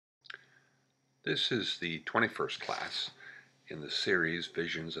This is the 21st class in the series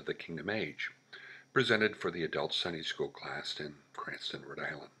Visions of the Kingdom Age, presented for the adult Sunday school class in Cranston, Rhode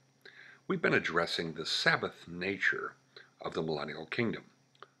Island. We've been addressing the Sabbath nature of the Millennial Kingdom.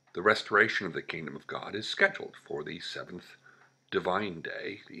 The restoration of the Kingdom of God is scheduled for the seventh divine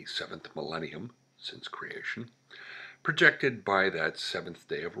day, the seventh millennium since creation, projected by that seventh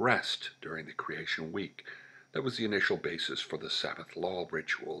day of rest during the creation week. That was the initial basis for the Sabbath law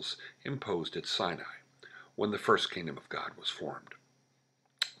rituals imposed at Sinai, when the first kingdom of God was formed.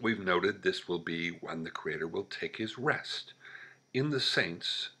 We've noted this will be when the Creator will take his rest in the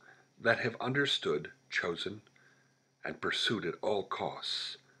saints that have understood, chosen, and pursued at all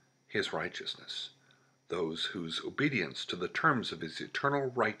costs his righteousness, those whose obedience to the terms of his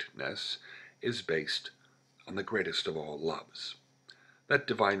eternal rightness is based on the greatest of all loves. That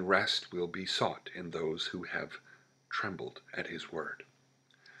divine rest will be sought in those who have trembled at his word.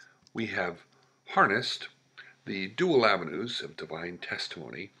 We have harnessed the dual avenues of divine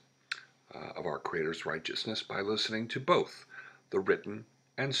testimony of our Creator's righteousness by listening to both the written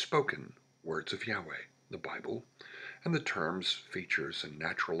and spoken words of Yahweh, the Bible, and the terms, features, and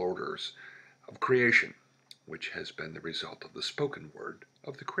natural orders of creation, which has been the result of the spoken word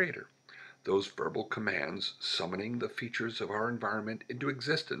of the Creator. Those verbal commands summoning the features of our environment into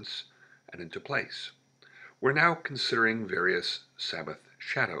existence and into place. We're now considering various Sabbath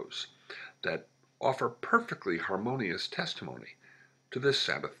shadows that offer perfectly harmonious testimony to the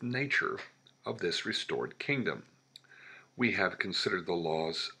Sabbath nature of this restored kingdom. We have considered the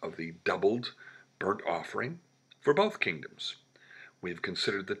laws of the doubled burnt offering for both kingdoms. We have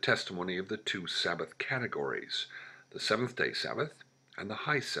considered the testimony of the two Sabbath categories, the seventh-day Sabbath and the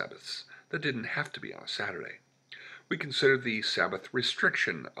high Sabbaths that didn't have to be on a Saturday. We considered the Sabbath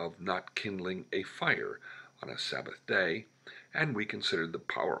restriction of not kindling a fire on a Sabbath day, and we considered the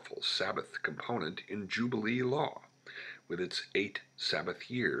powerful Sabbath component in Jubilee law, with its 8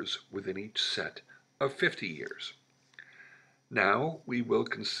 Sabbath years within each set of 50 years. Now we will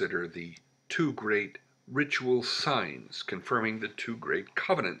consider the two great ritual signs confirming the two great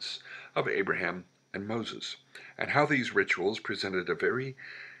covenants of Abraham and Moses, and how these rituals presented a very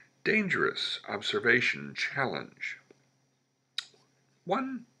dangerous observation challenge.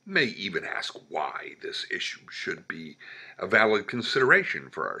 One may even ask why this issue should be a valid consideration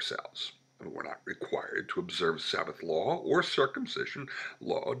for ourselves. We're not required to observe Sabbath law or circumcision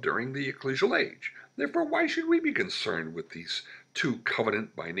law during the ecclesial age. Therefore, why should we be concerned with these two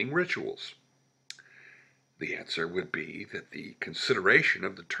covenant-binding rituals? The answer would be that the consideration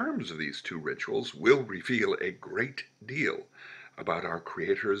of the terms of these two rituals will reveal a great deal about our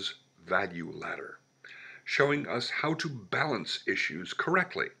Creator's value ladder, showing us how to balance issues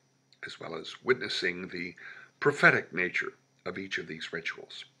correctly, as well as witnessing the prophetic nature of each of these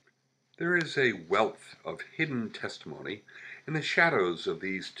rituals. There is a wealth of hidden testimony in the shadows of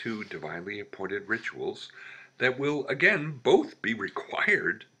these two divinely appointed rituals that will again both be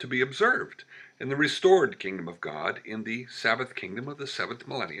required to be observed in the restored kingdom of God, in the Sabbath kingdom of the seventh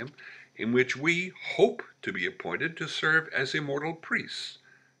millennium, in which we hope to be appointed to serve as immortal priests,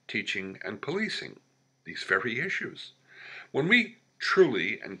 teaching and policing these very issues. When we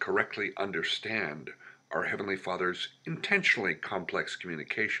truly and correctly understand our Heavenly Father's intentionally complex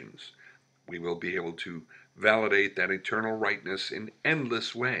communications, we will be able to validate that eternal rightness in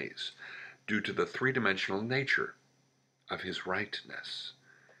endless ways due to the three-dimensional nature of his rightness,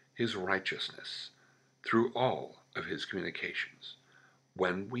 his righteousness, through all of his communications.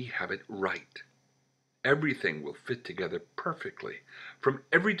 When we have it right, everything will fit together perfectly from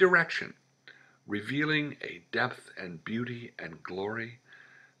every direction, revealing a depth and beauty and glory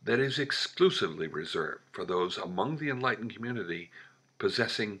that is exclusively reserved for those among the enlightened community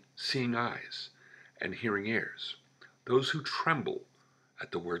possessing seeing eyes and hearing ears, those who tremble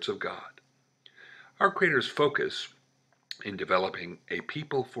at the words of God. Our Creator's focus in developing a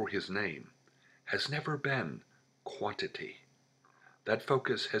people for his name has never been quantity. That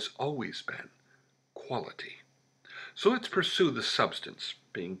focus has always been quality. So let's pursue the substance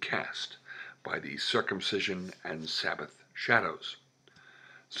being cast by the circumcision and Sabbath shadows.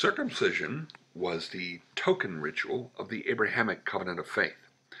 Circumcision was the token ritual of the Abrahamic covenant of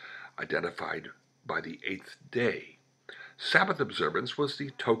faith, identified by the 8th day. Sabbath observance was the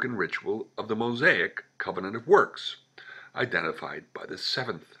token ritual of the Mosaic covenant of works, identified by the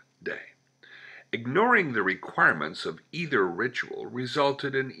 7th day. Ignoring the requirements of either ritual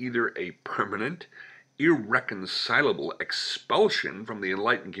resulted in either a permanent, irreconcilable expulsion from the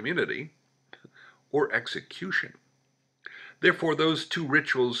enlightened community or execution. Therefore, those two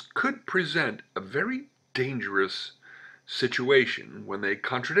rituals could present a very dangerous situation when they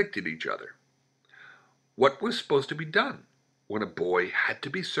contradicted each other. what was supposed to be done when a boy had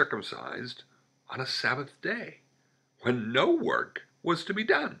to be circumcised on a Sabbath day, when no work was to be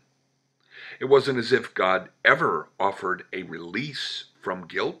done. It wasn't as if God ever offered a release from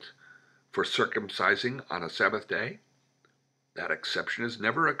guilt for circumcising on a Sabbath day. That exception is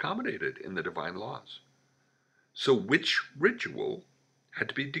never accommodated in the divine laws. So which ritual had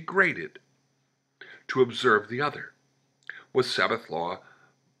to be degraded to observe the other? Was Sabbath law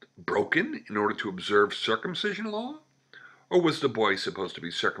broken in order to observe circumcision law? Or was the boy supposed to be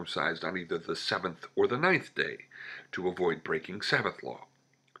circumcised on either the 7th or the 9th day to avoid breaking Sabbath law?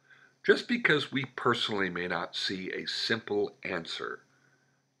 Just because we personally may not see a simple answer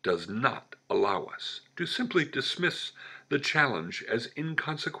does not allow us to simply dismiss the challenge as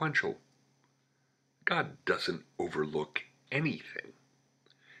inconsequential. God doesn't overlook anything.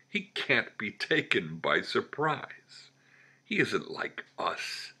 He can't be taken by surprise. He isn't like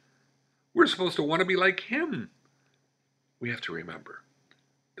us. We're supposed to want to be like him. We have to remember,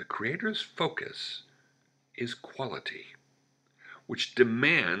 the Creator's focus is quality, which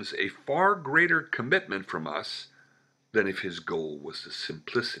demands a far greater commitment from us than if his goal was the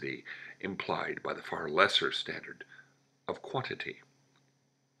simplicity implied by the far lesser standard of quantity.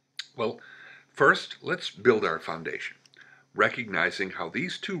 Well, first, let's build our foundation, recognizing how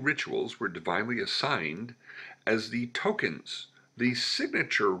these two rituals were divinely assigned as the tokens, the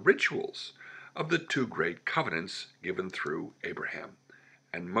signature rituals of the two great covenants given through Abraham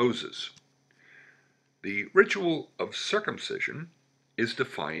and Moses. The ritual of circumcision is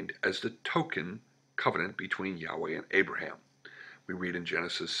defined as the token covenant between Yahweh and Abraham. We read in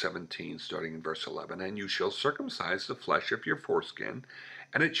Genesis 17, starting in verse 11, "And you shall circumcise the flesh of your foreskin,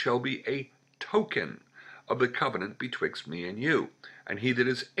 and it shall be a token of the covenant betwixt me and you. And he that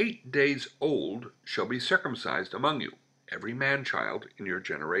is 8 days old shall be circumcised among you, every man-child in your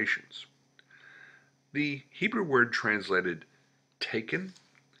generations." The Hebrew word translated taken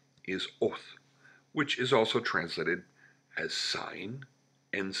is oth, which is also translated as sign,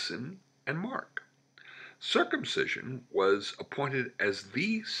 ensign, and mark. Circumcision was appointed as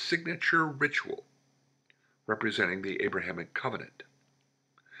the signature ritual representing the Abrahamic covenant.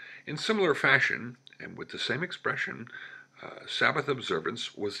 In similar fashion, and with the same expression, Sabbath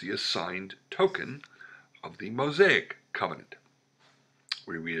observance was the assigned token of the Mosaic covenant.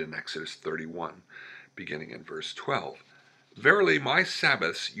 We read in Exodus 31, beginning in verse 12, "Verily my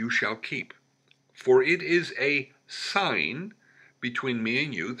Sabbaths you shall keep, for it is a sign between me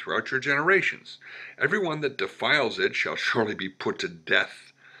and you throughout your generations. Everyone that defiles it shall surely be put to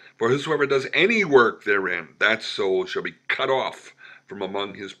death. For whosoever does any work therein, that soul shall be cut off from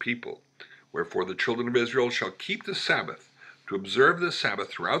among his people. Wherefore the children of Israel shall keep the Sabbath, to observe the Sabbath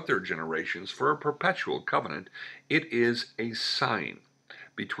throughout their generations for a perpetual covenant. It is a sign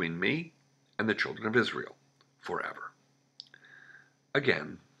between me and the children of Israel forever."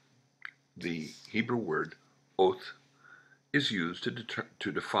 Again, the Hebrew word oath is used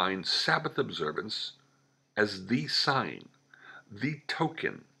to define Sabbath observance as the sign, the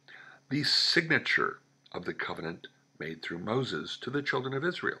token, the signature of the covenant made through Moses to the children of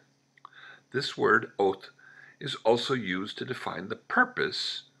Israel. This word oath is also used to define the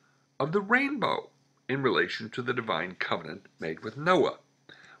purpose of the rainbow in relation to the divine covenant made with Noah.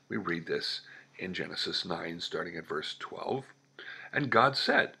 We read this in Genesis 9, starting at verse 12. "And God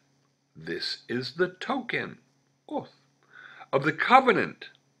said, This is the token, oath, of the covenant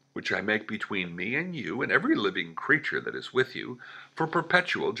which I make between me and you and every living creature that is with you for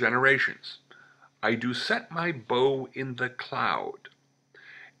perpetual generations. I do set my bow in the cloud,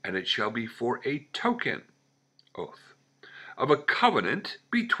 and it shall be for a token, oath, of a covenant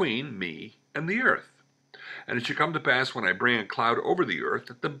between me and the earth. And it shall come to pass when I bring a cloud over the earth,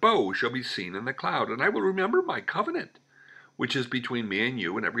 that the bow shall be seen in the cloud, and I will remember my covenant, which is between me and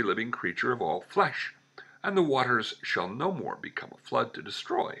you and every living creature of all flesh. And the waters shall no more become a flood to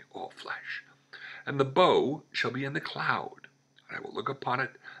destroy all flesh. And the bow shall be in the cloud, and I will look upon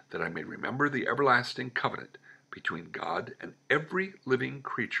it, that I may remember the everlasting covenant between God and every living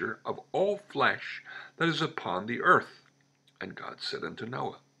creature of all flesh that is upon the earth. And God said unto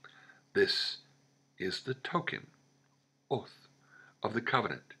Noah, This is the token, oath, of the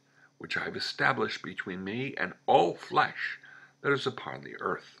covenant, which I have established between me and all flesh that is upon the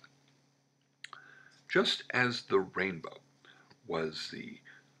earth." Just as the rainbow was the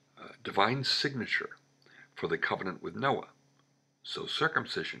divine signature for the covenant with Noah, so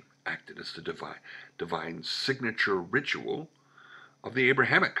circumcision acted as the divine signature ritual of the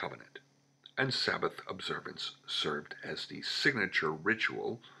Abrahamic covenant, and Sabbath observance served as the signature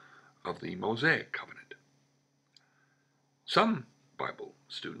ritual of the Mosaic covenant. Some Bible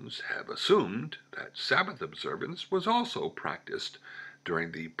students have assumed that Sabbath observance was also practiced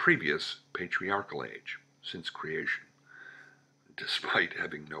during the previous patriarchal age, since creation, despite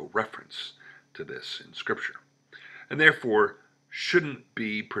having no reference to this in Scripture, and therefore shouldn't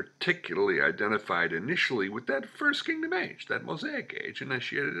be particularly identified initially with that first kingdom age, that Mosaic age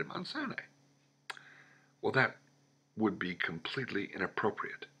initiated at Mount Sinai. Well, that would be completely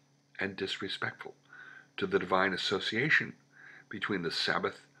inappropriate and disrespectful to the divine association between the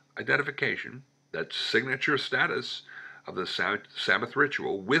Sabbath identification, that signature status of the Sabbath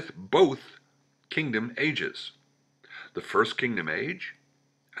ritual, with both kingdom ages, the first kingdom age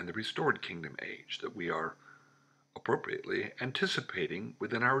and the restored kingdom age that we are appropriately anticipating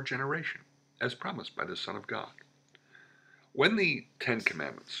within our generation, as promised by the Son of God. When the Ten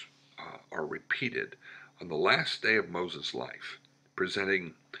Commandments are repeated on the last day of Moses' life,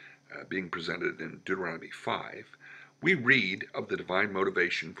 being presented in Deuteronomy 5, we read of the divine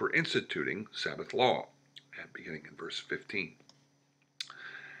motivation for instituting Sabbath law, and beginning in verse 15.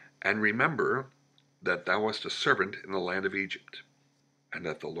 And remember that thou wast a servant in the land of Egypt, and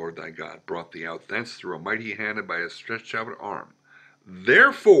that the Lord thy God brought thee out thence through a mighty hand and by a stretched out arm.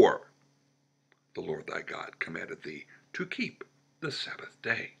 Therefore the Lord thy God commanded thee to keep the Sabbath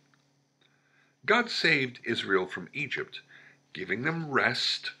day. God saved Israel from Egypt, giving them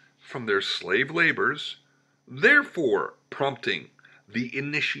rest from their slave labors, therefore prompting the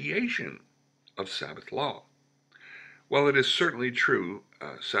initiation of Sabbath law. While it is certainly true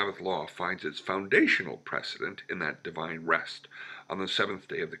Sabbath law finds its foundational precedent in that divine rest on the seventh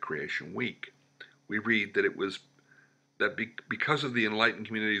day of the creation week, we read that it was because of the enlightened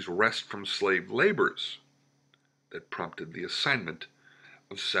community's rest from slave labors that prompted the assignment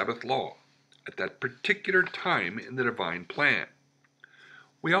of Sabbath law at that particular time in the divine plan.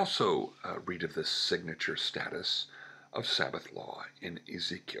 We also read of this signature status of Sabbath law in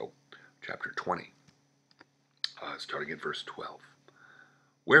Ezekiel chapter 20, starting at verse 12.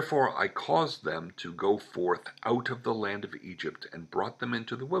 Wherefore I caused them to go forth out of the land of Egypt, and brought them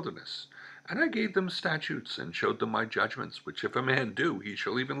into the wilderness. And I gave them statutes, and showed them my judgments, which if a man do, he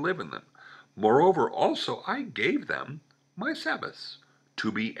shall even live in them. Moreover also I gave them my Sabbaths,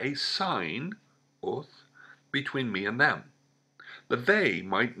 to be a sign, oath, between me and them, that they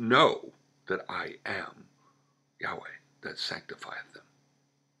might know that I am Yahweh, that sanctifieth them.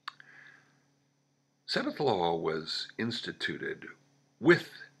 Sabbath law was instituted with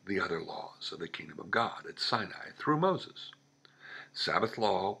the other laws of the kingdom of God at Sinai through Moses. Sabbath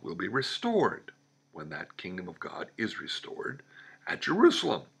law will be restored when that kingdom of God is restored at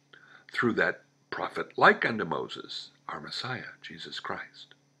Jerusalem through that prophet like unto Moses, our Messiah, Jesus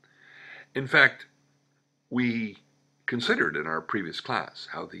Christ. In fact, we considered in our previous class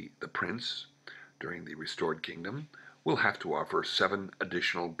how the prince during the restored kingdom will have to offer 7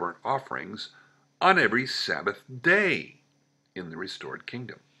 additional burnt offerings on every Sabbath day in the restored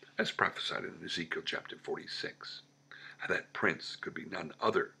kingdom, as prophesied in Ezekiel chapter 46. That prince could be none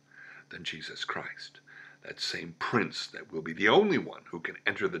other than Jesus Christ, that same prince that will be the only one who can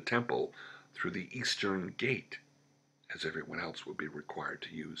enter the temple through the eastern gate, as everyone else will be required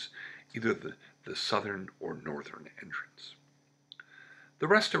to use either the southern or northern entrance. The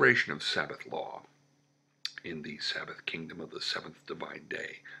restoration of Sabbath law in the Sabbath kingdom of the seventh divine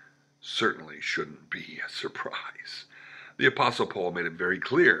day certainly shouldn't be a surprise. The Apostle Paul made it very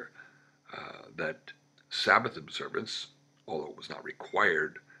clear that Sabbath observance, although it was not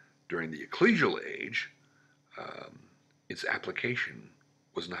required during the ecclesial age, its application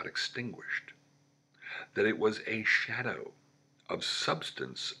was not extinguished, that it was a shadow of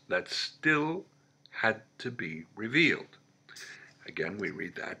substance that still had to be revealed. Again, we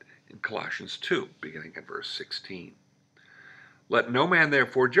read that in Colossians 2, beginning at verse 16. Let no man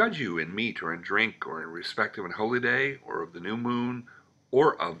therefore judge you in meat or in drink, or in respect of an holy day, or of the new moon,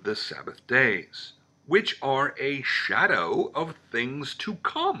 or of the Sabbath days, which are a shadow of things to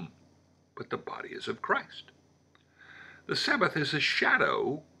come, but the body is of Christ. The Sabbath is a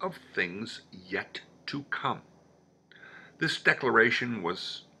shadow of things yet to come. This declaration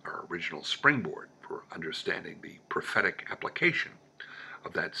was our original springboard for understanding the prophetic application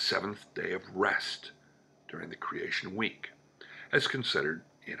of that seventh day of rest during the creation week, as considered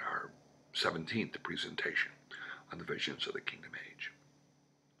in our 17th presentation on the visions of the kingdom age.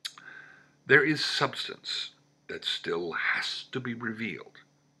 There is substance that still has to be revealed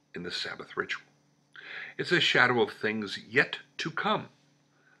in the Sabbath ritual. It's a shadow of things yet to come.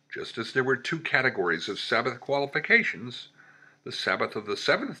 Just as there were 2 categories of Sabbath qualifications, the Sabbath of the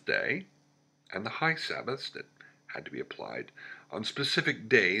seventh day and the high Sabbaths that had to be applied on specific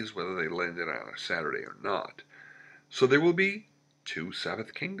days, whether they landed on a Saturday or not. So there will be two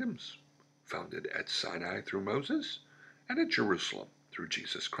Sabbath kingdoms, founded at Sinai through Moses and at Jerusalem through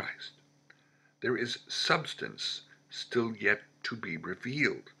Jesus Christ. There is substance still yet to be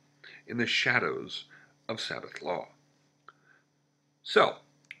revealed in the shadows of Sabbath law. So,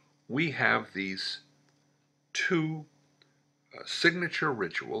 we have these two signature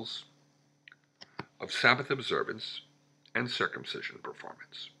rituals of Sabbath observance and circumcision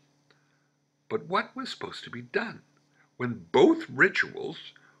performance. But what was supposed to be done when both rituals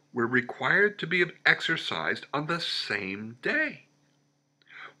were required to be exercised on the same day?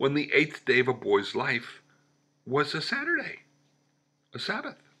 When the 8th day of a boy's life was a Saturday, a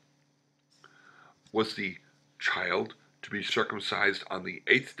Sabbath. Was the child to be circumcised on the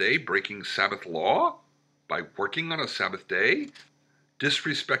 8th day, breaking Sabbath law by working on a Sabbath day?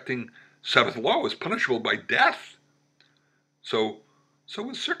 Disrespecting Sabbath law was punishable by death. So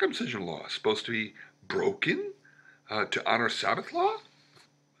was circumcision law supposed to be broken to honor Sabbath law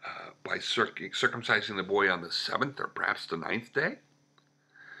by circumcising the boy on the 7th or perhaps the 9th day?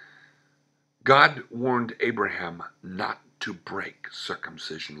 God warned Abraham not to break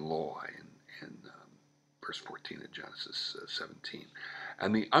circumcision law in verse 14 of Genesis 17.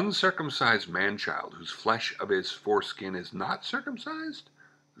 And the uncircumcised man-child, whose flesh of his foreskin is not circumcised,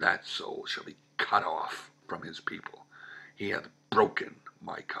 that soul shall be cut off from his people. He hath broken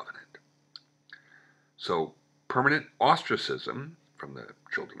my covenant. So permanent ostracism from the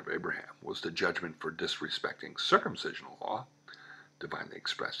children of Abraham was the judgment for disrespecting circumcision law, divinely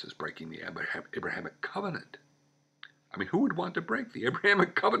expressed as breaking the Abrahamic covenant. I mean, who would want to break the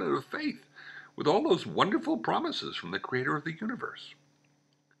Abrahamic covenant of faith with all those wonderful promises from the creator of the universe?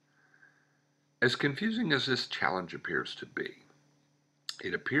 As confusing as this challenge appears to be,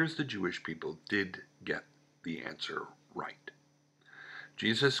 it appears the Jewish people did get the answer right.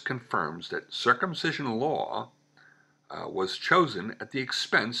 Jesus confirms that circumcision law was chosen at the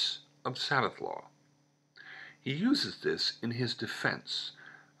expense of Sabbath law. He uses this in his defense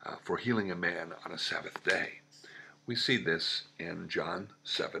for healing a man on a Sabbath day. We see this in John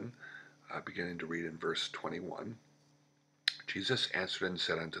 7, beginning to read in verse 21. Jesus answered and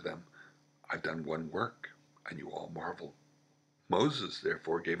said unto them, I've done one work, and you all marvel. Moses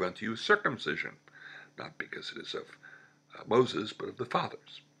therefore gave unto you circumcision, not because it is of Moses, but of the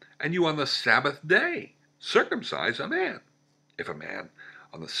fathers. And you on the Sabbath day circumcise a man. If a man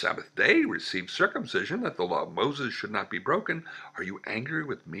on the Sabbath day receives circumcision, that the law of Moses should not be broken, are you angry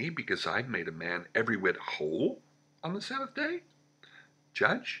with me because I've made a man every whit whole on the Sabbath day?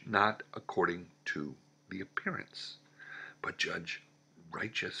 Judge not according to the appearance, but judge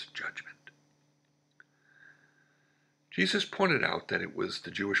righteous judgment. Jesus pointed out that it was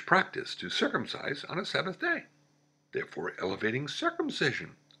the Jewish practice to circumcise on a Sabbath day, therefore elevating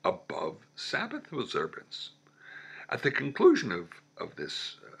circumcision above Sabbath observance. At the conclusion of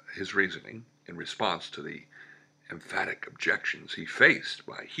this, his reasoning, in response to the emphatic objections he faced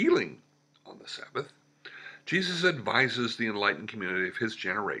by healing on the Sabbath, Jesus advises the enlightened community of his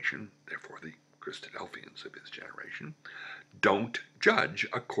generation, therefore the Christadelphians of his generation, don't judge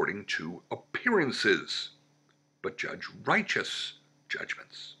according to appearances, but judge righteous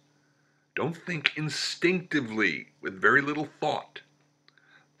judgments. Don't think instinctively with very little thought.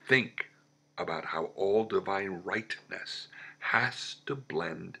 Think about how all divine rightness has to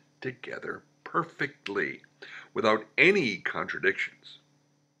blend together perfectly, without any contradictions.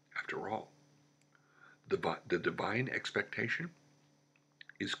 After all, the divine expectation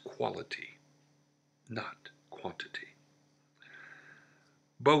is quality, not quantity.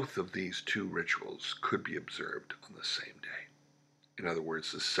 Both of these two rituals could be observed on the same day. In other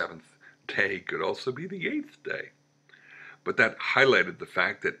words, the 7th day could also be the 8th day. But that highlighted the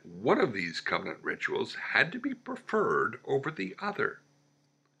fact that one of these covenant rituals had to be preferred over the other.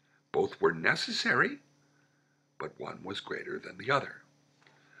 Both were necessary, but one was greater than the other.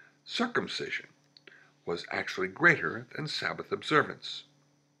 Circumcision was actually greater than Sabbath observance.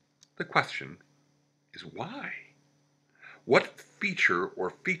 The question is why? What feature or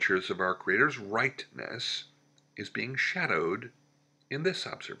features of our Creator's rightness is being shadowed in this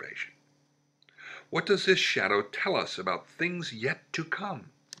observation? What does this shadow tell us about things yet to come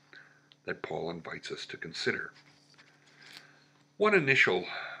that Paul invites us to consider? One initial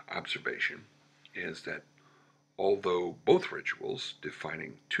observation is that although both rituals,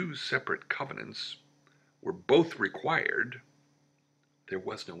 defining two separate covenants, were both required, there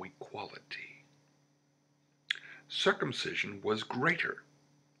was no equality. Circumcision was greater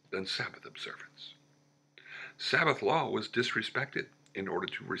than Sabbath observance. Sabbath law was disrespected in order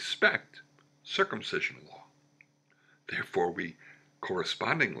to respect circumcision law. Therefore, we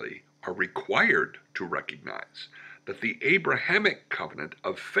correspondingly are required to recognize that the Abrahamic covenant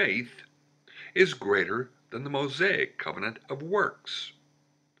of faith is greater than the Mosaic covenant of works,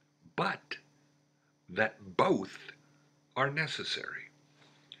 but that both are necessary.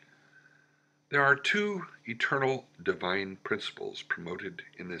 There are two eternal divine principles promoted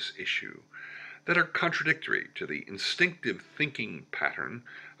in this issue that are contradictory to the instinctive thinking pattern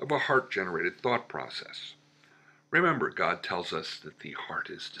of a heart-generated thought process. Remember, God tells us that the heart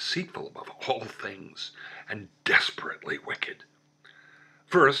is deceitful above all things and desperately wicked.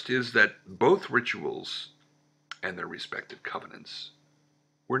 First is that both rituals and their respective covenants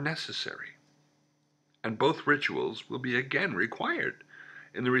were necessary, and both rituals will be again required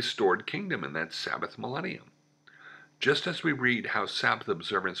in the restored kingdom in that Sabbath millennium. Just as we read how Sabbath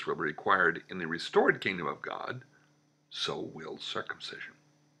observance will be required in the restored kingdom of God, so will circumcision.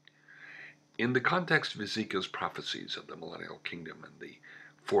 In the context of Ezekiel's prophecies of the Millennial Kingdom and the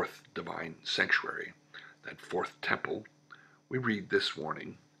fourth divine sanctuary, that fourth temple, we read this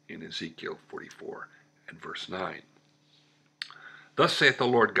warning in Ezekiel 44 and verse 9. Thus saith the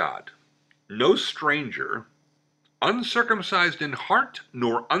Lord God, no stranger, uncircumcised in heart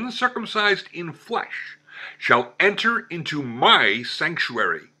nor uncircumcised in flesh, shall enter into my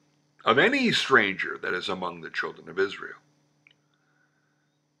sanctuary of any stranger that is among the children of Israel.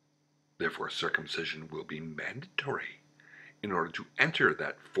 Therefore, circumcision will be mandatory in order to enter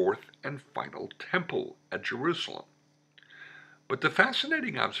that fourth and final temple at Jerusalem. But the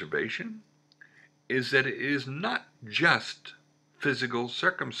fascinating observation is that it is not just physical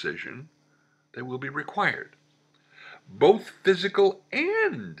circumcision that will be required. Both physical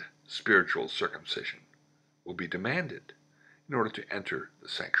and spiritual circumcision will be demanded in order to enter the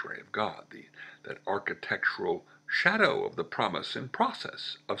sanctuary of God, that architectural shadow of the promise and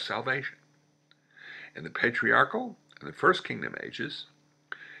process of salvation. In the patriarchal and the first kingdom ages,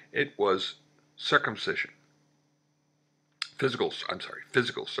 it was circumcision, physical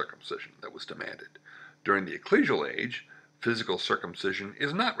circumcision that was demanded. During the ecclesial age, physical circumcision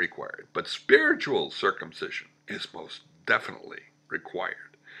is not required, but spiritual circumcision is most definitely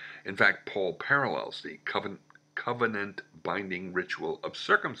required. In fact, Paul parallels the covenant-binding ritual of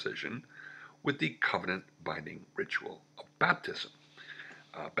circumcision with the covenant-binding ritual of baptism.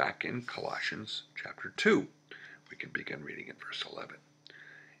 Back in Colossians chapter 2, we can begin reading in verse 11.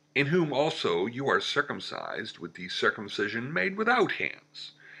 In whom also you are circumcised with the circumcision made without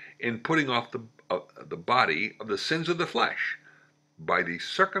hands, in putting off the body of the sins of the flesh, by the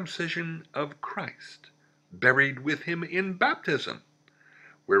circumcision of Christ, buried with him in baptism,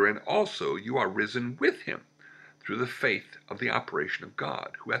 wherein also you are risen with him through the faith of the operation of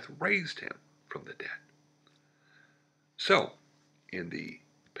God, who hath raised him from the dead. So, in the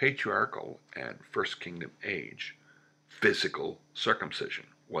patriarchal and first kingdom age, physical circumcision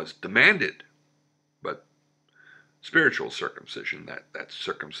was demanded, but spiritual circumcision, that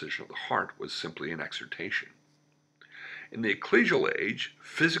circumcision of the heart, was simply an exhortation. In the ecclesial age,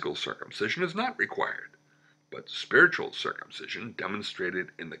 physical circumcision is not required, but spiritual circumcision,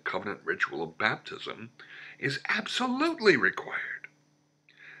 demonstrated in the covenant ritual of baptism, is absolutely required.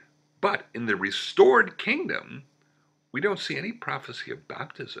 But in the restored kingdom, we don't see any prophecy of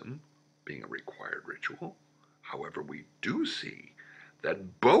baptism being a required ritual. However, we do see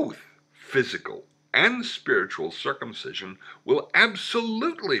that both physical and spiritual circumcision will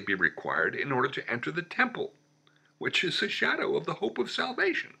absolutely be required in order to enter the temple, which is a shadow of the hope of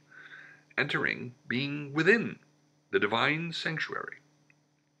salvation, entering, being within the divine sanctuary.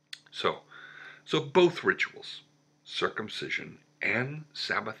 So both rituals, circumcision and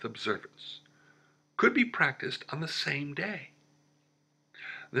Sabbath observance, could be practiced on the same day.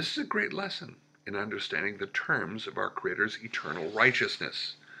 This is a great lesson in understanding the terms of our Creator's eternal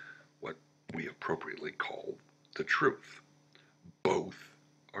righteousness, what we appropriately call the truth. Both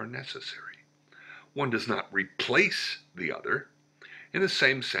are necessary. One does not replace the other. In the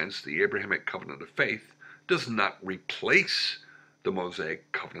same sense, the Abrahamic covenant of faith does not replace the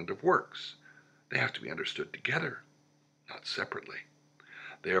Mosaic covenant of works. They have to be understood together, not separately.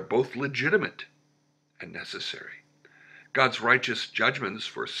 They are both legitimate and necessary. God's righteous judgments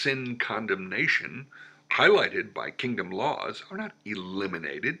for sin condemnation, highlighted by kingdom laws, are not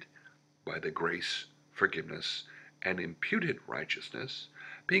eliminated by the grace, forgiveness, and imputed righteousness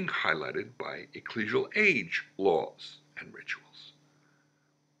being highlighted by ecclesial age laws and rituals.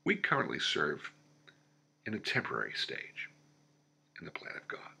 We currently serve in a temporary stage in the plan of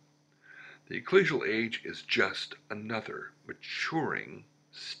God. The ecclesial age is just another maturing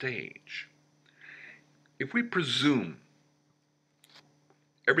stage. If we presume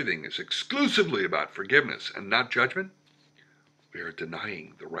everything is exclusively about forgiveness and not judgment, we are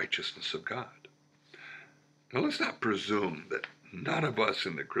denying the righteousness of God. Now, let's not presume that none of us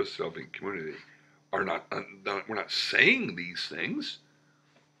in the Christadelphian community we're not saying these things.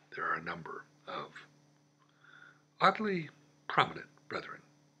 There are a number of oddly prominent brethren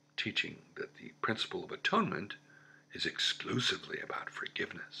teaching that the principle of atonement is exclusively about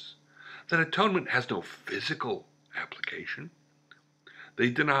forgiveness, that atonement has no physical application. They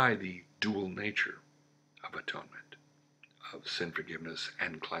deny the dual nature of atonement, of sin forgiveness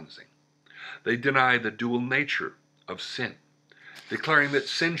and cleansing. They deny the dual nature of sin, declaring that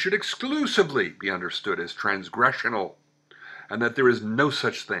sin should exclusively be understood as transgressional, and that there is no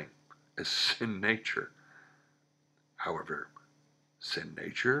such thing as sin nature. However, sin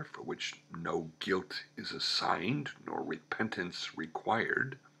nature, for which no guilt is assigned nor repentance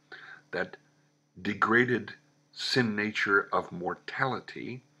required, that degraded sin nature of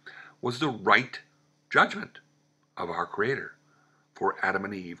mortality, was the right judgment of our Creator for Adam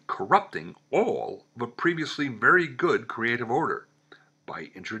and Eve, corrupting all of a previously very good creative order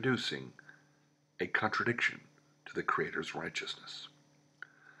by introducing a contradiction to the Creator's righteousness.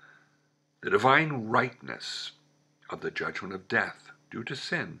 The divine rightness of the judgment of death due to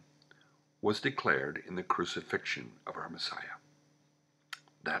sin was declared in the crucifixion of our Messiah.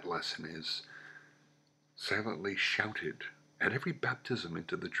 That lesson is silently shouted at every baptism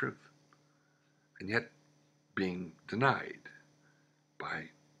into the truth, and yet being denied by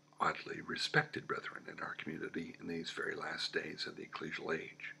oddly respected brethren in our community in these very last days of the ecclesial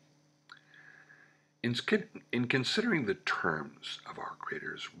age. In considering the terms of our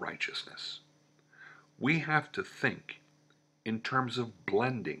Creator's righteousness, we have to think in terms of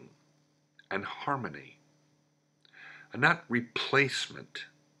blending and harmony, and not replacement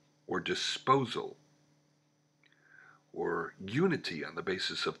or disposal or unity on the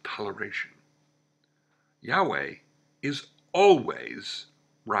basis of toleration. Yahweh is always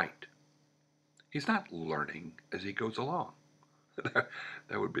right. He's not learning as he goes along. That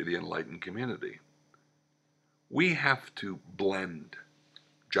would be the enlightened community. We have to blend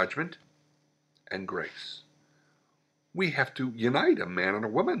judgment and grace. We have to unite a man and a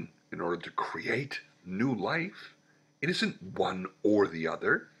woman in order to create new life. It isn't one or the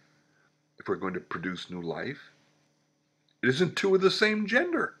other if we're going to produce new life. It isn't two of the same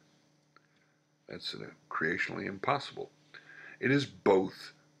gender. That's creationally impossible. It is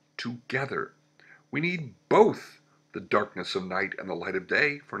both together. We need both the darkness of night and the light of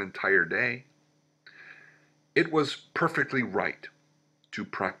day for an entire day. It was perfectly right to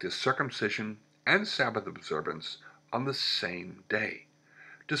practice circumcision and Sabbath observance on the same day,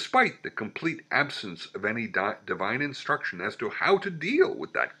 despite the complete absence of any divine instruction as to how to deal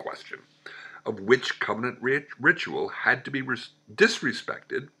with that question of which covenant ritual had to be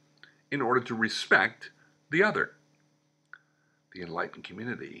disrespected in order to respect the other. The enlightened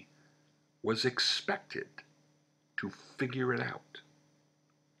community was expected to figure it out.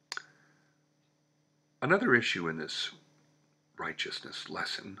 Another issue in this righteousness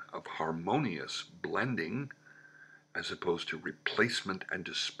lesson of harmonious blending as opposed to replacement and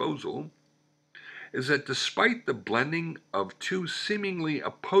disposal is that despite the blending of two seemingly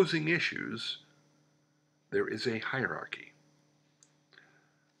opposing issues, there is a hierarchy.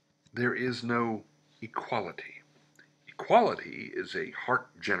 There is no equality. Equality is a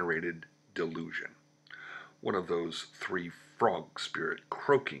heart-generated delusion, one of those three frog spirit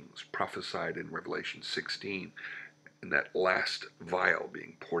croakings prophesied in Revelation 16, in that last vial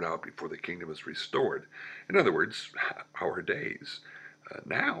being poured out before the kingdom is restored. In other words, our days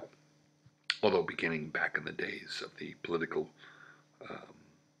now, although beginning back in the days of the political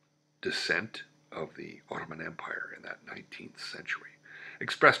descent of the Ottoman Empire in that 19th century,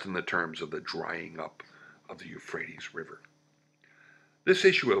 expressed in the terms of the drying up of the Euphrates River. This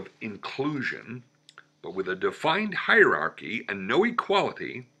issue of inclusion, but with a defined hierarchy and no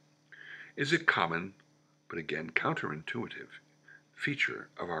equality, is a common, but again counterintuitive, feature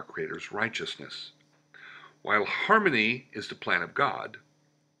of our Creator's righteousness. While harmony is the plan of God,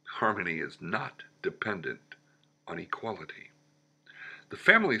 harmony is not dependent on equality. The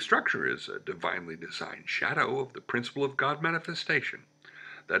family structure is a divinely designed shadow of the principle of God manifestation,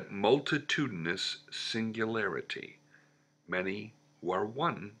 that multitudinous singularity, many who are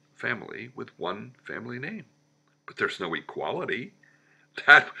one family with one family name. But there's no equality.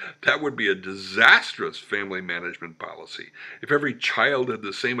 That would be a disastrous family management policy. If every child had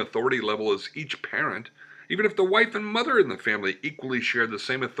the same authority level as each parent, even if the wife and mother in the family equally shared the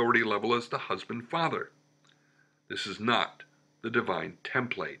same authority level as the husband-father. This is not the divine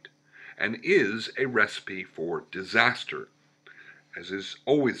template, and is a recipe for disaster, as is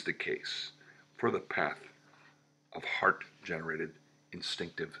always the case for the path of heart-generated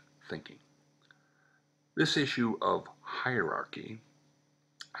instinctive thinking. This issue of hierarchy,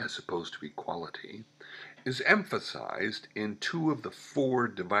 as opposed to equality, is emphasized in two of the four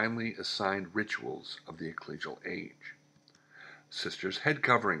divinely assigned rituals of the ecclesial age. Sisters' head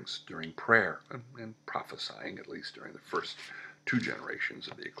coverings during prayer and prophesying, at least during the first two generations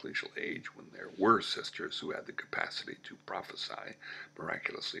of the ecclesial age, when there were sisters who had the capacity to prophesy,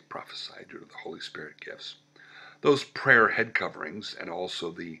 miraculously prophesy due to the Holy Spirit gifts. Those prayer head coverings, and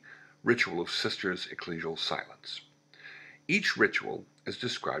also the ritual of sisters' ecclesial silence. Each ritual is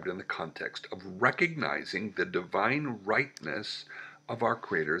described in the context of recognizing the divine rightness of our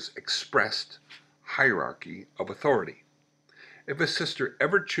Creator's expressed hierarchy of authority. If a sister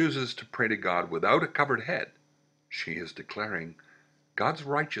ever chooses to pray to God without a covered head, she is declaring God's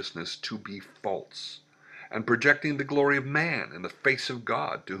righteousness to be false and projecting the glory of man in the face of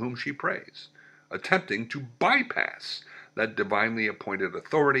God to whom she prays, attempting to bypass that divinely appointed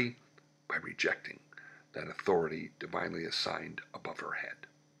authority by rejecting that authority divinely assigned above her head.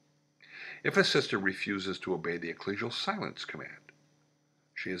 If a sister refuses to obey the ecclesial silence command,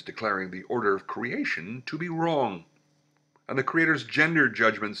 she is declaring the order of creation to be wrong, and the Creator's gender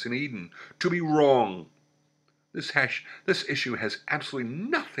judgments in Eden to be wrong. This issue has absolutely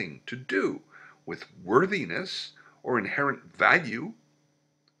nothing to do with worthiness or inherent value,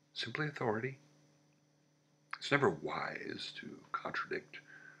 simply authority. It's never wise to contradict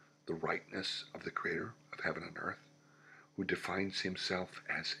the rightness of the Creator of heaven and earth, who defines himself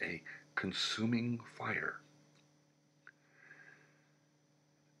as a consuming fire.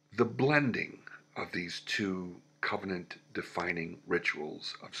 The blending of these two covenant-defining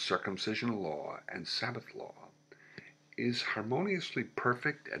rituals of circumcision law and Sabbath law is harmoniously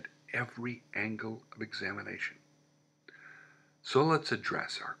perfect at every angle of examination. So let's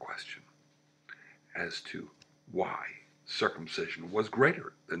address our question as to why circumcision was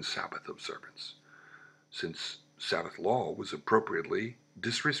greater than Sabbath observance, since Sabbath law was appropriately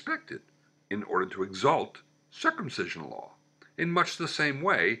disrespected in order to exalt circumcision law. In much the same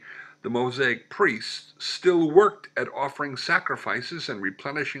way, the Mosaic priests still worked at offering sacrifices and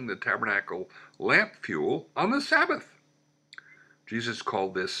replenishing the tabernacle lamp fuel on the Sabbath. Jesus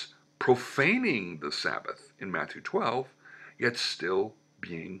called this profaning the Sabbath in Matthew 12, yet still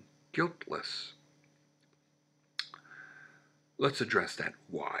being guiltless. Let's address that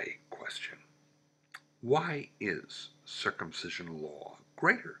why question. Why is circumcision law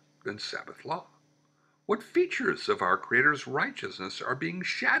greater than Sabbath law? What features of our Creator's righteousness are being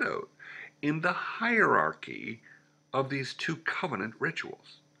shadowed in the hierarchy of these two covenant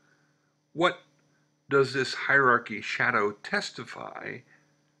rituals? What does this hierarchy shadow testify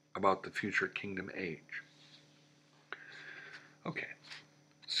about the future kingdom age? Okay,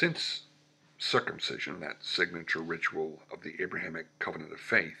 since circumcision, that signature ritual of the Abrahamic covenant of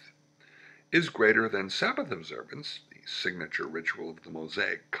faith, is greater than Sabbath observance, the signature ritual of the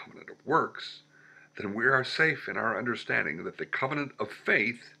Mosaic covenant of works, then we are safe in our understanding that the covenant of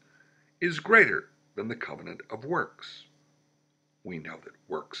faith is greater than the covenant of works. We know that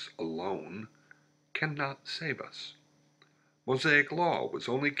works alone cannot save us. Mosaic law was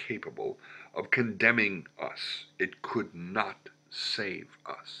only capable of condemning us. It could not save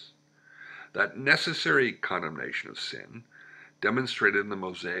us. That necessary condemnation of sin, demonstrated in the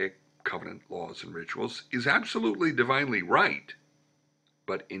Mosaic covenant laws and rituals, is absolutely divinely right,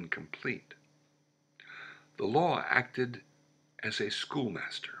 but incomplete. The law acted as a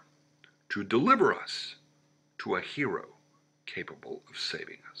schoolmaster to deliver us to a hero capable of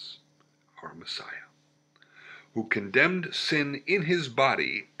saving us, our Messiah, who condemned sin in his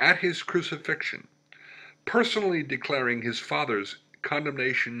body at his crucifixion, personally declaring his Father's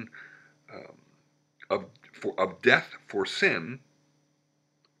condemnation of death for sin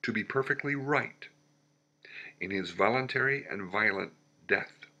to be perfectly right in his voluntary and violent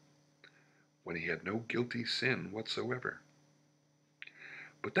death, when he had no guilty sin whatsoever.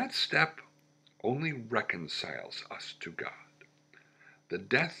 But that step only reconciles us to God. The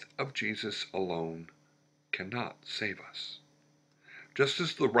death of Jesus alone cannot save us, just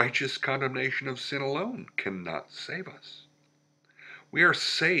as the righteous condemnation of sin alone cannot save us. We are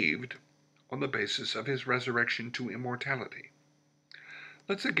saved on the basis of his resurrection to immortality.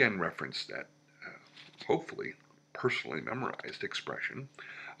 Let's again reference that, hopefully personally memorized expression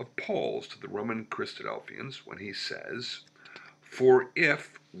of Paul's to the Roman Christadelphians when he says, "For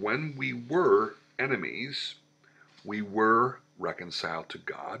if, when we were enemies, we were reconciled to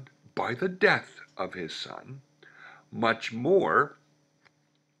God by the death of his Son, much more,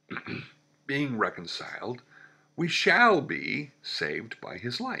 being reconciled, we shall be saved by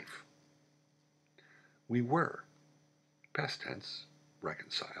his life." We were, past tense,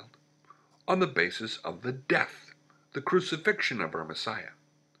 reconciled, on the basis of the death, the crucifixion of our Messiah.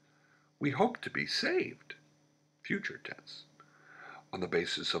 We hope to be saved, future tense, on the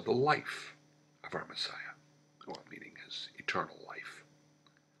basis of the life of our Messiah, meaning his eternal life.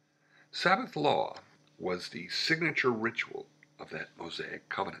 Sabbath law was the signature ritual of that Mosaic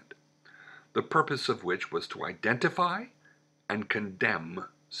covenant, the purpose of which was to identify and condemn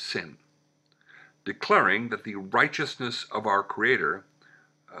sin, declaring that the righteousness of our Creator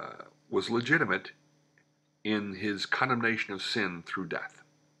was legitimate in his condemnation of sin through death.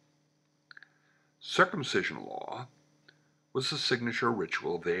 Circumcision law was the signature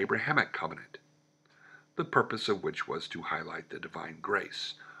ritual of the Abrahamic covenant, the purpose of which was to highlight the divine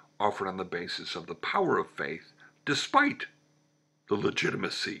grace offered on the basis of the power of faith despite the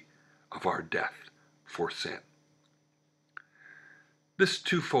legitimacy of our death for sin. This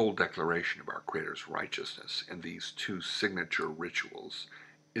twofold declaration of our Creator's righteousness in these two signature rituals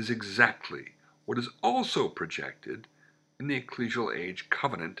is exactly what is also projected in the Ecclesial Age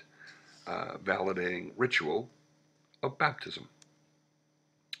covenant validating ritual of baptism.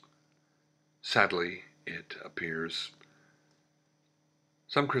 Sadly, it appears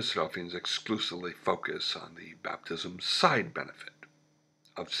some Christadelphians exclusively focus on the baptism's side benefit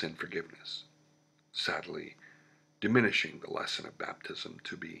of sin forgiveness, sadly diminishing the lesson of baptism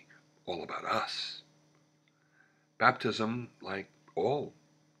to be all about us. Baptism, like all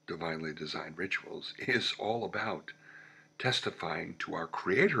divinely designed rituals, is all about testifying to our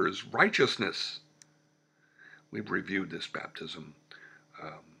Creator's righteousness. We've reviewed this baptism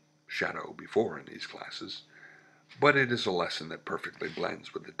shadow before in these classes, but it is a lesson that perfectly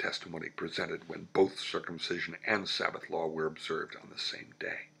blends with the testimony presented when both circumcision and Sabbath law were observed on the same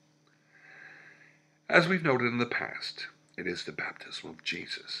day. As we've noted in the past, it is the baptism of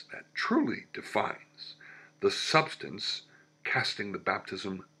Jesus that truly defines the substance, casting the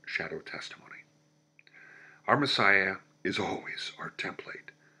baptism shadow testimony. Our Messiah is always our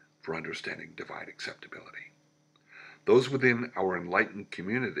template for understanding divine acceptability. Those within our enlightened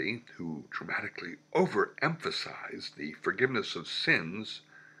community who dramatically overemphasize the forgiveness of sins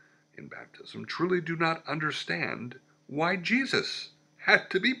in baptism truly do not understand why Jesus had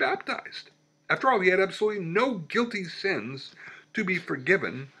to be baptized. After all, he had absolutely no guilty sins to be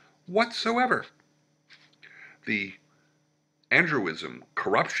forgiven whatsoever. The Andrewism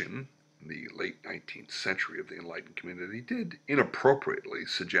corruption in the late 19th century of the enlightened community did inappropriately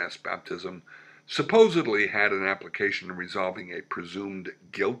suggest baptism supposedly had an application in resolving a presumed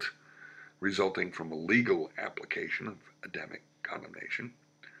guilt resulting from a legal application of Adamic condemnation.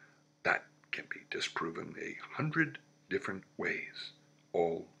 That can be disproven 100 different ways,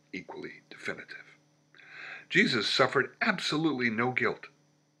 all equally definitive. Jesus suffered absolutely no guilt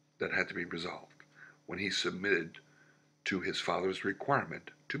that had to be resolved when he submitted to his Father's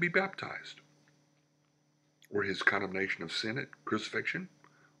requirement to be baptized, or his condemnation of sin at crucifixion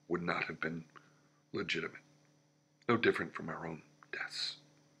would not have been legitimate, no different from our own deaths.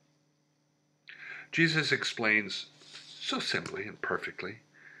 Jesus explains so simply and perfectly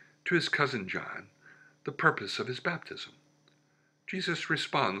to his cousin John the purpose of his baptism. Jesus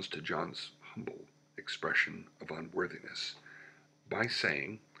responds to John's humble expression of unworthiness by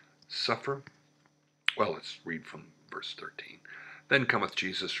saying, let's read from verse 13. Then cometh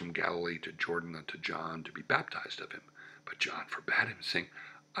Jesus from Galilee to Jordan unto John to be baptized of him. But John forbade him, saying,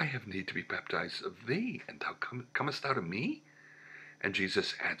 I have need to be baptized of thee, and thou comest thou to me? And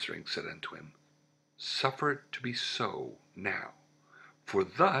Jesus answering said unto him, Suffer it to be so now, for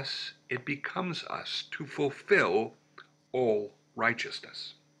thus it becomes us to fulfill all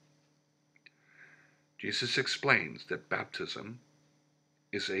righteousness. Jesus explains that baptism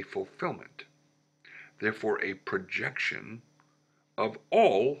is a fulfillment, therefore a projection of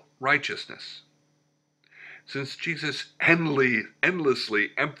all righteousness. Since Jesus endlessly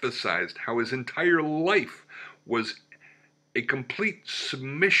emphasized how his entire life was a complete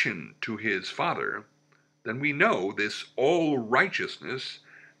submission to his Father, then we know this all righteousness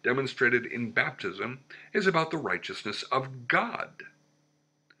demonstrated in baptism is about the righteousness of God.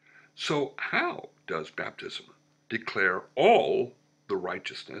 So how does baptism declare all the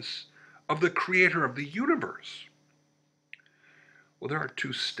righteousness of the Creator of the universe? Well, there are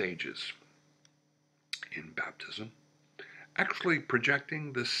two stages in baptism, actually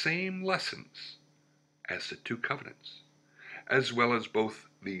projecting the same lessons as the two covenants, as well as both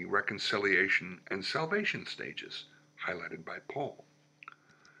the reconciliation and salvation stages highlighted by Paul.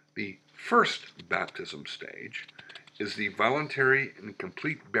 The first baptism stage is the voluntary and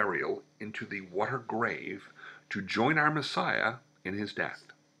complete burial into the water grave to join our Messiah in his death.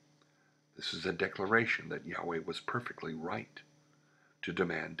 This is a declaration that Yahweh was perfectly right to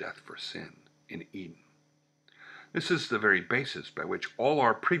demand death for sin in Eden. This is the very basis by which all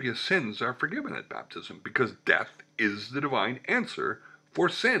our previous sins are forgiven at baptism, because death is the divine answer for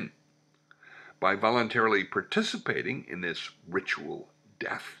sin. By voluntarily participating in this ritual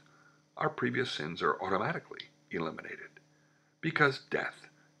death, our previous sins are automatically eliminated, because death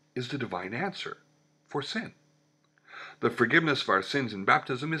is the divine answer for sin. The forgiveness of our sins in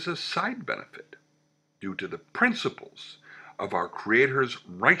baptism is a side benefit due to the principles of our Creator's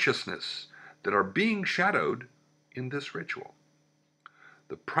righteousness that are being shadowed in this ritual.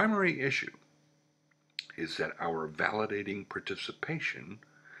 The primary issue is that our validating participation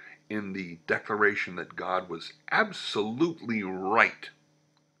in the declaration that God was absolutely right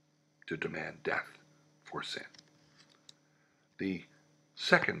to demand death for sin. The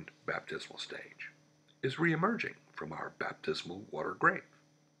second baptismal stage is re-emerging from our baptismal water grave,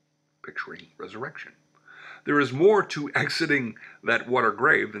 picturing resurrection. There is more to exiting that water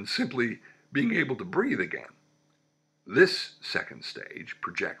grave than simply being able to breathe again. This second stage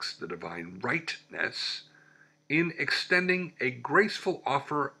projects the divine rightness in extending a graceful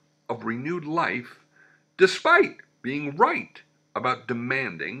offer of renewed life despite being right about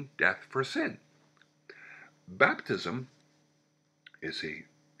demanding death for sin. Baptism is a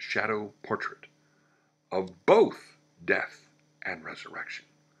shadow portrait of both death and resurrection,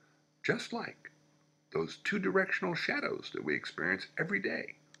 just like those two-directional shadows that we experience every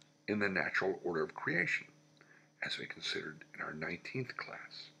day in the natural order of creation, as we considered in our 19th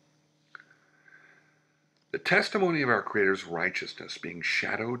class. The testimony of our Creator's righteousness being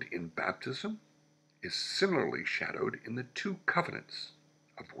shadowed in baptism is similarly shadowed in the two covenants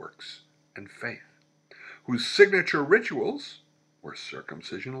of works and faith, whose signature rituals were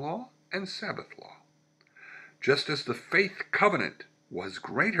circumcision law and Sabbath law. Just as the faith covenant was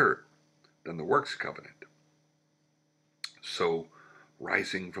greater than the works covenant, so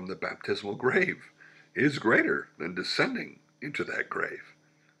rising from the baptismal grave is greater than descending into that grave,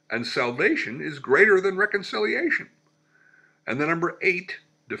 and salvation is greater than reconciliation. And the number 8,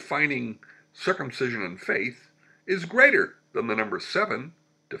 defining circumcision and faith, is greater than the number 7,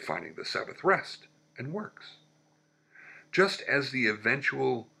 defining the Sabbath rest and works. Just as the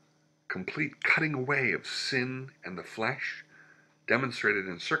eventual complete cutting away of sin and the flesh, demonstrated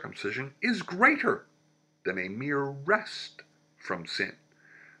in circumcision, is greater than a mere rest from sin,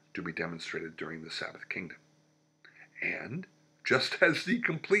 to be demonstrated during the Sabbath kingdom. And just as the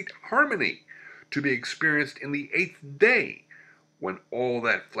complete harmony to be experienced in the 8th day, when all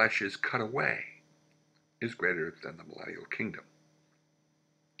that flesh is cut away, is greater than the millennial kingdom.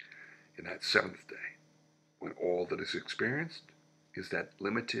 In that 7th day, when all that is experienced is that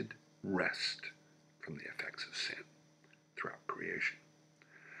limited rest from the effects of sin throughout creation.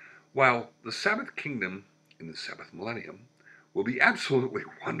 While the Sabbath kingdom in the 7th millennium will be absolutely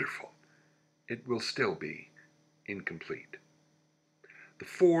wonderful, it will still be incomplete. The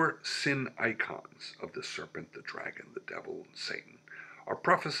 4 sin icons of the serpent, the dragon, the devil, and Satan are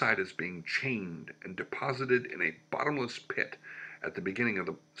prophesied as being chained and deposited in a bottomless pit at the beginning of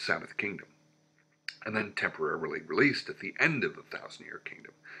the Sabbath kingdom, and then temporarily released at the end of the 1,000-year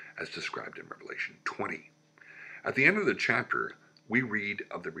kingdom, as described in Revelation 20. At the end of the chapter, we read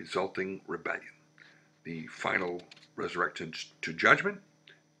of the resulting rebellion, the final resurrection to judgment,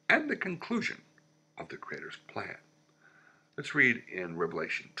 and the conclusion of the Creator's plan. Let's read in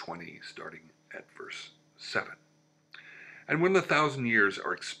Revelation 20, starting at verse 7. And when the 1,000 years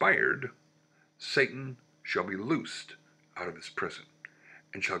are expired, Satan shall be loosed out of his prison,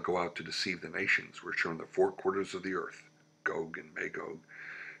 and shall go out to deceive the nations which are in the 4 quarters of the earth, Gog and Magog,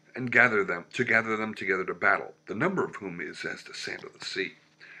 and gather them together to battle, the number of whom is as the sand of the sea.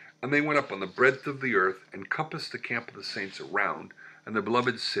 And they went up on the breadth of the earth, and compassed the camp of the saints around, and the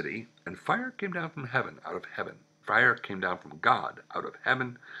beloved city, and fire came down from heaven, out of heaven. Fire came down from God out of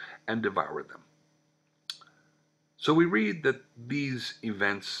heaven, and devoured them. So we read that these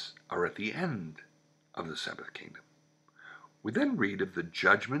events are at the end of the Sabbath kingdom. We then read of the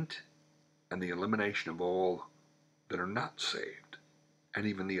judgment and the elimination of all that are not saved, and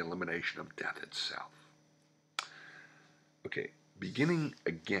even the elimination of death itself. Okay, beginning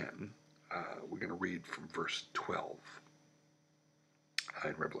again, we're going to read from verse 12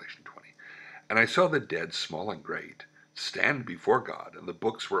 in Revelation 20. And I saw the dead, small and great, stand before God, and the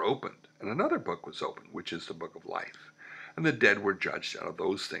books were opened. And another book was opened, which is the book of life. And the dead were judged out of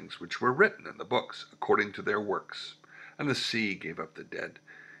those things which were written in the books, according to their works. And the sea gave up the dead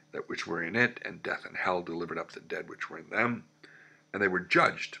that which were in it, and death and hell delivered up the dead which were in them. And they were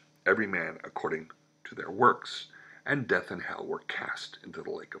judged, every man according to their works. And death and hell were cast into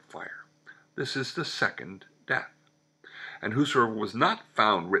the lake of fire. This is the second death. And whosoever was not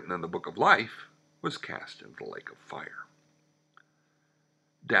found written in the book of life was cast into the lake of fire.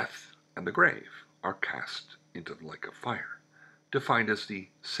 Death and the grave are cast into the lake of fire, defined as the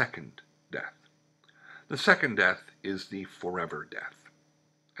second death. The second death is the forever death,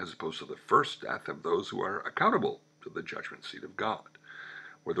 as opposed to the first death of those who are accountable to the judgment seat of God,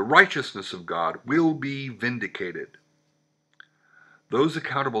 where the righteousness of God will be vindicated. Those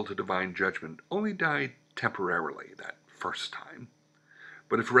accountable to divine judgment only died temporarily that first time,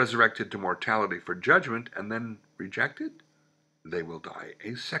 but if resurrected to mortality for judgment and then rejected, they will die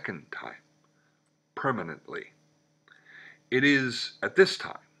a second time, permanently. It is at this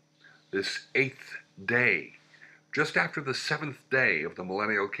time, this 8th day, just after the 7th day of the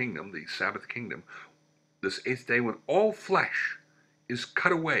Millennial Kingdom, the Sabbath Kingdom, this 8th day when all flesh is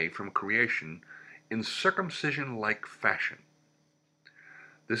cut away from creation in circumcision-like fashion.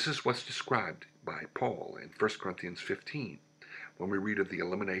 This is what's described by Paul in 1 Corinthians 15, when we read of the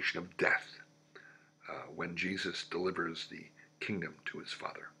elimination of death, when Jesus delivers the kingdom to his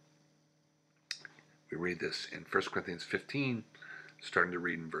Father. We read this in 1 Corinthians 15, starting to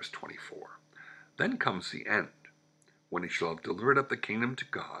read in verse 24. Then comes the end, when he shall have delivered up the kingdom to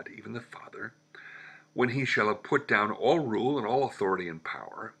God, even the Father, when he shall have put down all rule and all authority and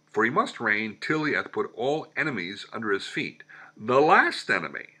power, for he must reign till he hath put all enemies under his feet. The last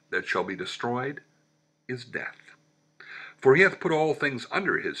enemy that shall be destroyed is death. For he hath put all things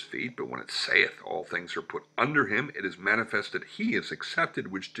under his feet, but when it saith all things are put under him, it is manifest that he is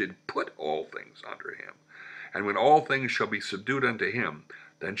accepted which did put all things under him. And when all things shall be subdued unto him,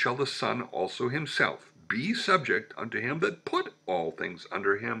 then shall the Son also himself be subject unto him that put all things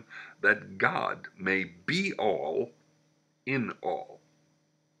under him, that God may be all in all.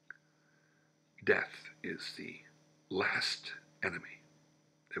 Death is the last enemy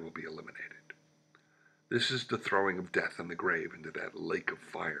that will be eliminated. This is the throwing of death and the grave into that lake of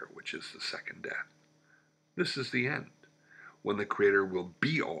fire, which is the second death. This is the end, when the Creator will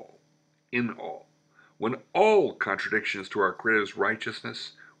be all, in all, when all contradictions to our Creator's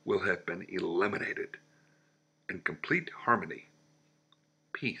righteousness will have been eliminated, and complete harmony,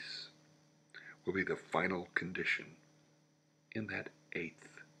 peace, will be the final condition in that 8th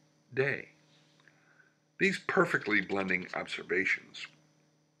day. These perfectly blending observations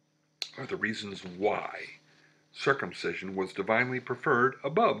are the reasons why circumcision was divinely preferred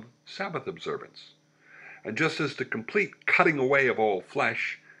above Sabbath observance. And just as the complete cutting away of all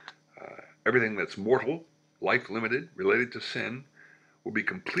flesh, everything that's mortal, life-limited, related to sin, will be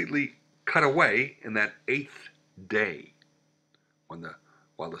completely cut away in that 8th day,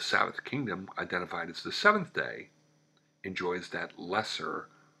 while the Sabbath kingdom, identified as the 7th day, enjoys that lesser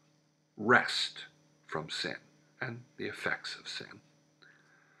rest from sin and the effects of sin.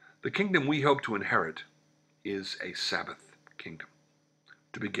 The kingdom we hope to inherit is a Sabbath kingdom,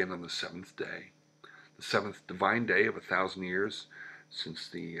 to begin on the 7th day, the 7th divine day of 1,000 years since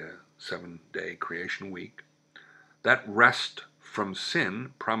the 7-day creation week. That rest from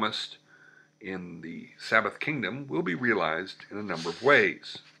sin promised in the Sabbath kingdom will be realized in a number of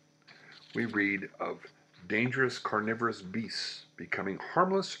ways. We read of dangerous carnivorous beasts becoming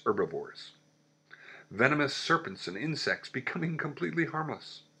harmless herbivores, venomous serpents and insects becoming completely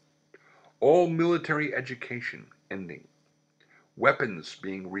harmless, all military education ending, weapons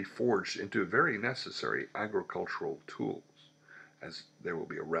being reforged into very necessary agricultural tools, as there will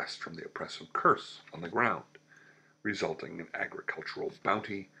be a rest from the oppressive curse on the ground, resulting in agricultural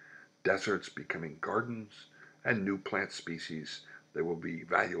bounty, deserts becoming gardens, and new plant species that will be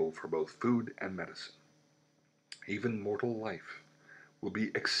valuable for both food and medicine. Even mortal life will be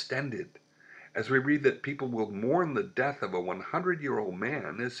extended, as we read that people will mourn the death of a 100-year-old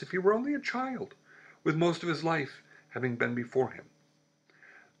man as if he were only a child, with most of his life having been before him.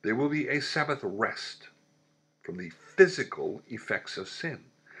 There will be a Sabbath rest from the physical effects of sin,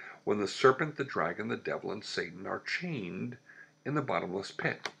 when the serpent, the dragon, the devil, and Satan are chained in the bottomless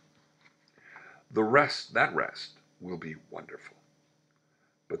pit. That rest will be wonderful.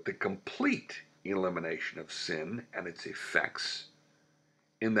 But the complete elimination of sin and its effects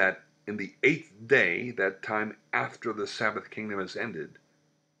in the 8th day, that time after the Sabbath kingdom has ended,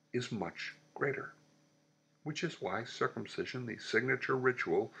 is much greater. Which is why circumcision, the signature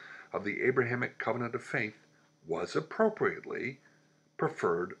ritual of the Abrahamic covenant of faith, was appropriately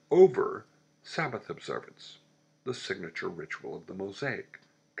preferred over Sabbath observance, the signature ritual of the Mosaic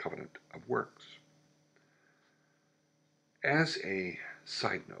covenant of works. As a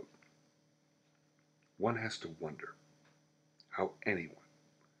side note, one has to wonder how anyone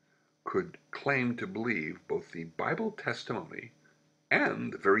could claim to believe both the Bible testimony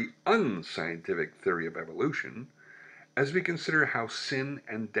and the very unscientific theory of evolution, as we consider how sin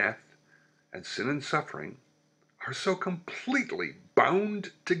and death and sin and suffering are so completely bound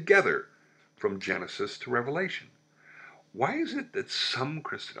together from Genesis to Revelation. Why is it that some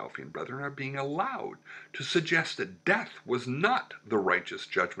Christadelphian brethren are being allowed to suggest that death was not the righteous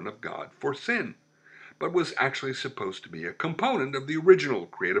judgment of God for sin, but was actually supposed to be a component of the original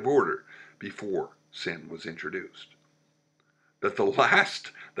creative order before sin was introduced? That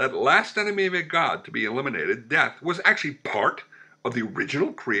that last enemy of God to be eliminated, death, was actually part of the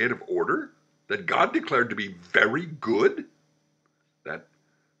original creative order that God declared to be very good? That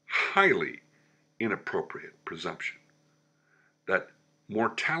highly inappropriate presumption that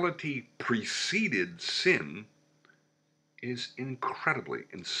mortality preceded sin is incredibly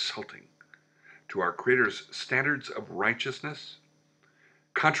insulting to our Creator's standards of righteousness,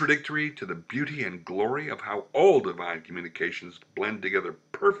 contradictory to the beauty and glory of how all divine communications blend together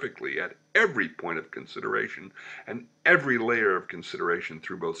perfectly at every point of consideration and every layer of consideration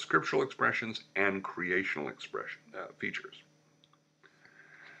through both scriptural expressions and creational features.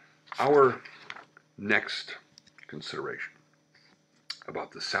 Our next consideration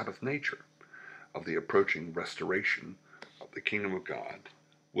about the Sabbath nature of the approaching restoration of the kingdom of God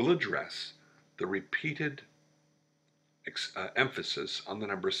will address the repeated emphasis on the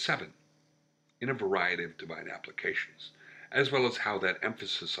number 7 in a variety of divine applications, as well as how that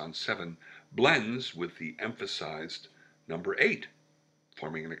emphasis on 7 blends with the emphasized number 8,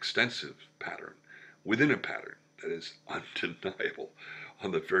 forming an extensive pattern within a pattern that is undeniable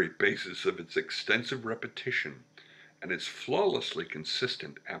on the very basis of its extensive repetition and its flawlessly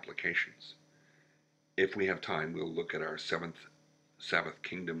consistent applications. If we have time, we'll look at our 7th Sabbath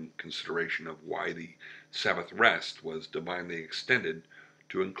kingdom consideration of why the Sabbath rest was divinely extended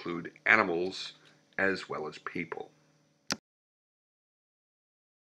to include animals as well as people.